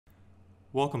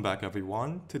Welcome back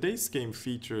everyone. Today's game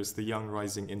features the young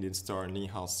rising Indian star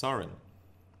Nihal Sarin.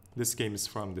 This game is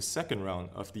from the second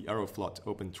round of the Aeroflot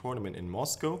Open tournament in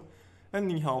Moscow,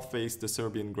 and Nihal faced the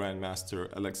Serbian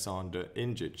Grandmaster Aleksandar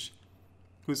Indjic,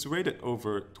 who's rated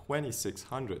over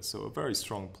 2600, so a very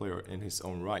strong player in his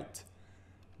own right.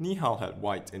 Nihal had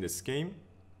white in this game.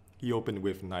 He opened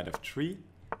with knight f3.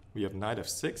 We have knight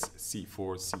f6,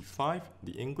 c4, c5,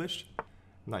 the English,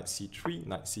 knight c3,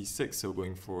 knight c6, so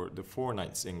going for the four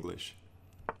knights English.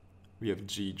 We have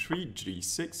g3,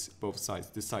 g6, both sides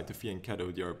decide to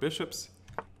fianchetto their bishops,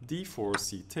 d4,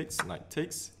 c takes, knight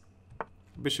takes,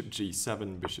 bishop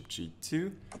g7, bishop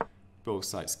g2, both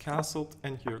sides castled,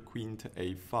 and here queen to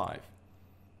a5.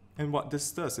 And what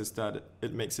this does is that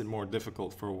it makes it more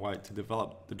difficult for white to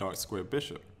develop the dark square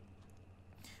bishop.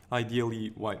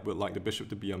 Ideally, white would like the bishop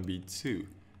to be on b2,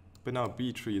 but now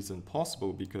b3 is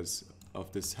impossible because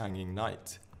of this hanging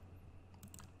knight.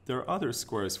 There are other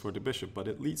squares for the bishop, but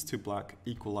it leads to black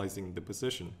equalizing the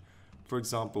position. For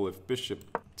example, if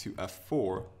bishop to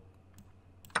f4,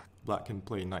 black can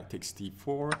play knight takes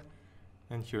d4,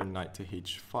 and here knight to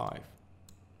h5.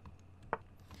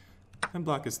 And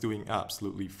black is doing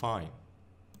absolutely fine.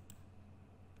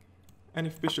 And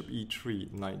if bishop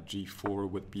e3, knight g4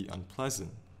 would be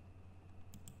unpleasant.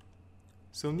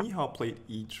 So Nihal played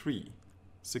e3,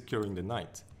 securing the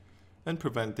knight, and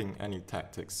preventing any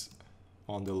tactics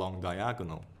on the long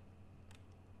diagonal.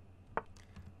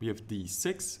 We have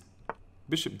d6,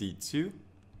 bishop d2,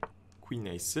 queen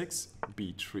a6,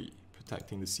 b3,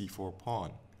 protecting the c4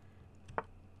 pawn.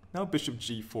 Now bishop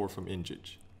g4 from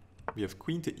Indjic. We have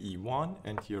queen to e1,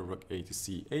 and here rook a to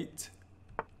c8,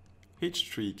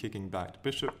 h3 kicking back the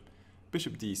bishop,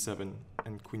 bishop d7,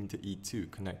 and queen to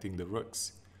e2, connecting the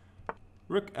rooks.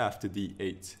 Rook f to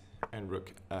d8, and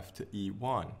rook f to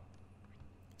e1.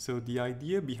 So the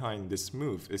idea behind this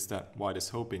move is that white is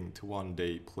hoping to one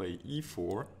day play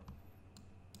e4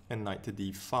 and knight to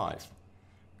d5,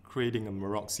 creating a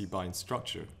Maroczy-bind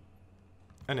structure.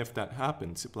 And if that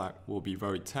happens, black will be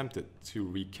very tempted to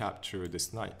recapture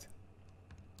this knight.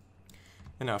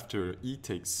 And after e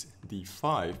takes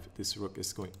d5, this rook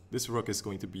is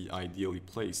going to be ideally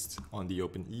placed on the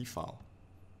open e file.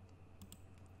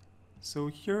 So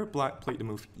here black played the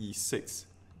move e6.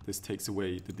 This takes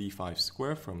away the d5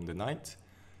 square from the knight.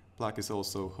 Black is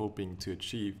also hoping to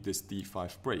achieve this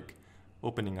d5 break,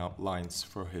 opening up lines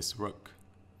for his rook.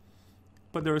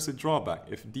 But there is a drawback.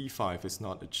 If d5 is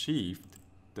not achieved,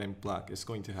 then black is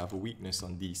going to have a weakness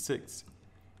on d6.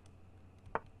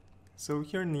 So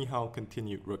here Nihal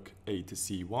continued rook a to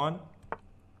c1.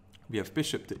 We have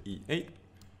bishop to e8,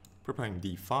 preparing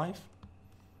d5.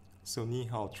 So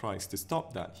Nihal tries to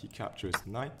stop that. He captures the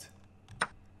knight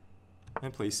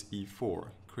and plays e4,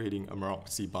 creating a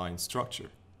Maroczy-bind structure.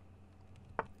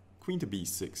 Queen to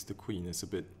b6, the queen is a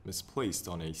bit misplaced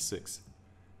on a6,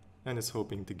 and is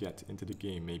hoping to get into the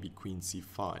game, maybe queen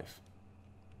c5.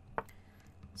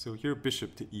 So here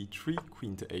bishop to e3,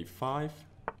 queen to a5,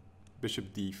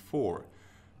 bishop d4.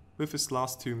 With his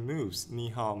last two moves,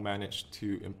 Nihal managed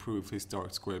to improve his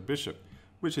dark square bishop,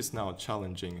 which is now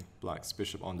challenging black's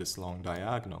bishop on this long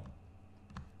diagonal.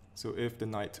 So if the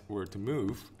knight were to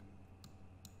move,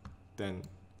 then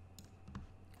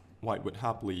white would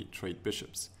happily trade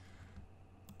bishops.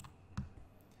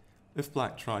 If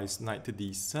black tries knight to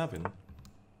d7,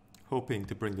 hoping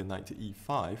to bring the knight to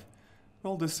e5,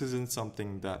 well, this isn't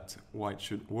something that white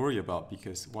should worry about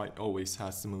because white always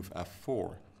has to move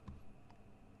f4.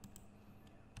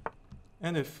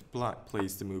 And if black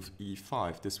plays the move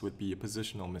e5, this would be a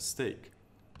positional mistake,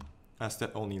 as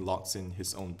that only locks in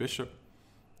his own bishop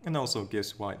and also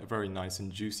gives white a very nice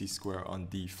and juicy square on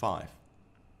d5.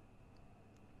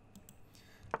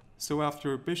 So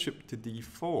after bishop to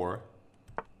d4,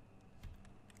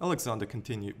 Aleksandar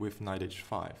continued with knight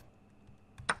h5.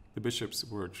 The bishops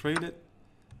were traded,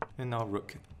 and now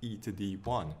rook e to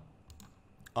d1,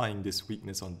 eyeing this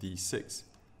weakness on d6.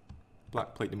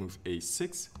 Black played the move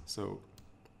a6, so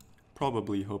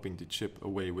probably hoping to chip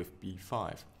away with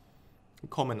b5, a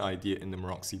common idea in the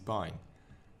Maroczy-bind.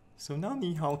 So now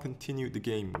Nihal continued the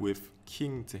game with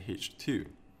king to h2,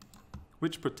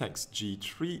 which protects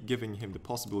g3, giving him the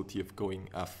possibility of going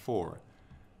f4.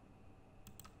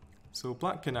 So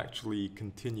black can actually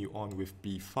continue on with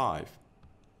b5,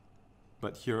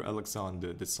 but here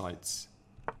Aleksandar decides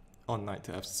on knight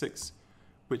to f6,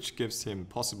 which gives him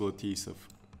possibilities of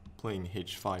playing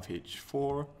h5,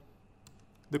 h4.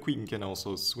 The queen can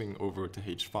also swing over to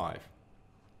h5.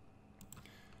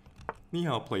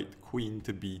 Nihal played queen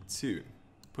to b2,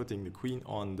 putting the queen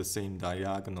on the same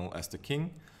diagonal as the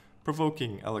king,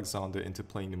 provoking Aleksandar into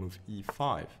playing the move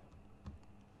e5.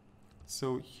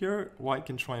 So here white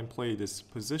can try and play this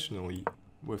positionally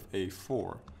with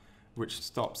a4, which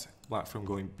stops black from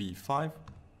going b5,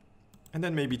 and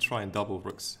then maybe try and double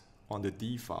rooks on the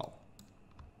d file.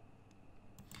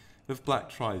 If black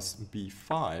tries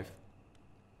b5,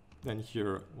 then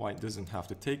here white doesn't have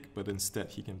to take, but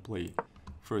instead he can play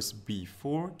first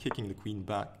b4, kicking the queen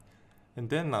back, and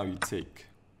then now you take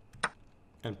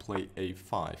and play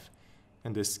a5,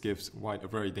 and this gives white a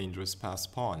very dangerous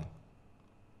passed pawn.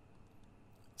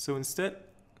 So instead,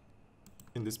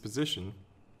 in this position,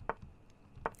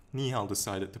 Nihal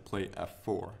decided to play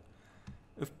f4.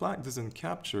 If black doesn't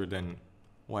capture, then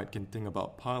white can think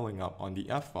about piling up on the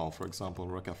f file, for example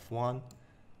rook f1.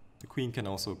 The queen can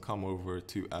also come over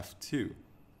to f2.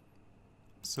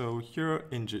 So here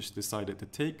Indjic decided to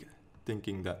take,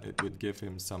 thinking that it would give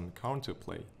him some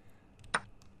counterplay.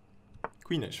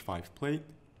 Queen h5 played,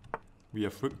 we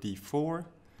have rook d4,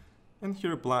 and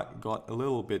here black got a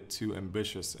little bit too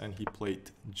ambitious and he played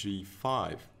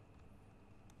g5.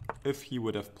 If he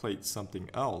would have played something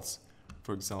else,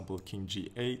 for example king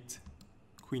g8,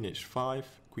 queen h5,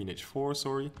 queen h4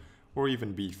 sorry, or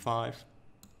even b5,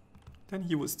 then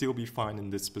he would still be fine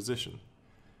in this position.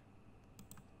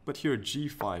 But here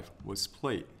g5 was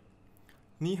played.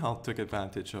 Nihal took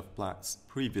advantage of black's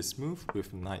previous move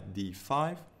with knight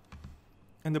d5,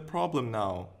 and the problem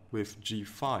now with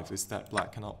g5 is that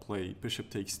black cannot play bishop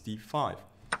takes d5.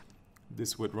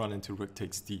 This would run into rook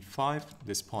takes d5,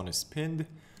 this pawn is pinned,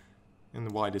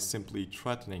 and white is simply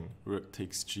threatening rook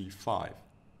takes g5.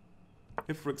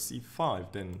 If rook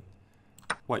c5, then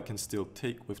white can still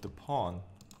take with the pawn,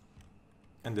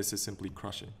 and this is simply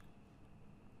crushing.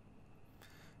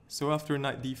 So after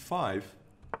knight d5,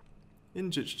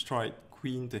 Indjic tried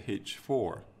queen to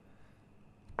h4.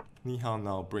 Nihal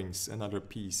now brings another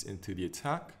piece into the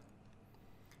attack.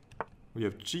 We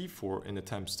have g4 in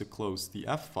attempts to close the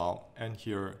f-file, and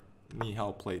here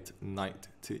Nihal played knight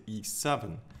to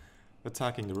e7,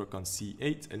 attacking the rook on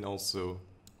c8 and also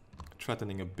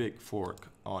threatening a big fork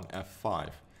on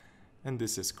f5, and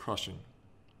this is crushing.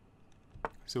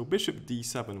 So bishop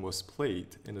d7 was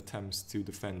played in attempts to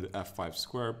defend the f5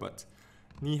 square, but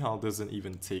Nihal doesn't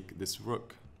even take this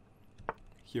rook.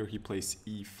 Here he plays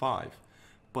e5,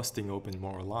 busting open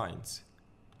more lines.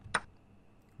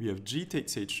 We have g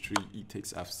takes h3, e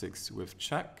takes f6 with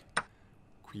check,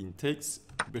 queen takes,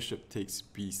 bishop takes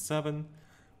b7.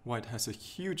 White has a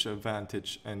huge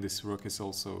advantage, and this rook is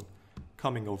also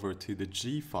coming over to the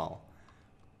g file.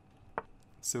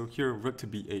 So here rook to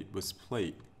b8 was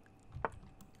played.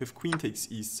 If queen takes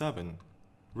e7,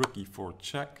 rook e4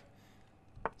 check.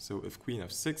 So if queen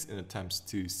f6 in attempts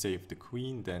to save the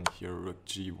queen, then here rook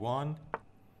g1.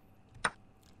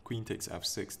 Queen takes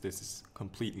f6, this is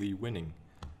completely winning.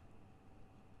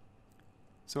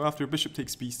 So after bishop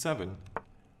takes b7,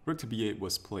 rook to b8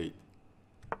 was played.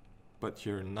 But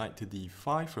here knight to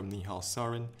d5 from Nihal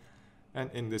Sarin, and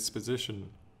in this position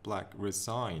black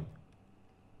resigned.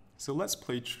 So let's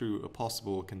play through a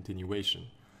possible continuation.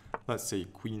 Let's say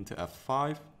queen to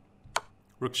f5,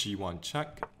 rook g1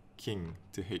 check, king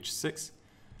to h6,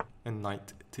 and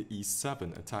knight to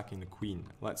e7 attacking the queen.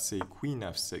 Let's say queen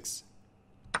f6.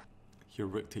 Here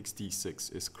rook takes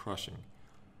d6 is crushing.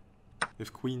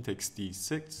 If queen takes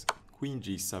d6, queen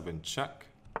g7 check,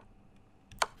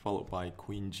 followed by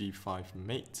queen g5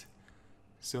 mate.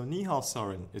 So Nihal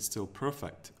Sarin is still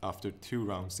perfect after 2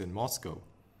 rounds in Moscow.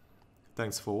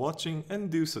 Thanks for watching,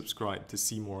 and do subscribe to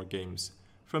see more games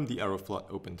from the Aeroflot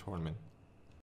Open tournament.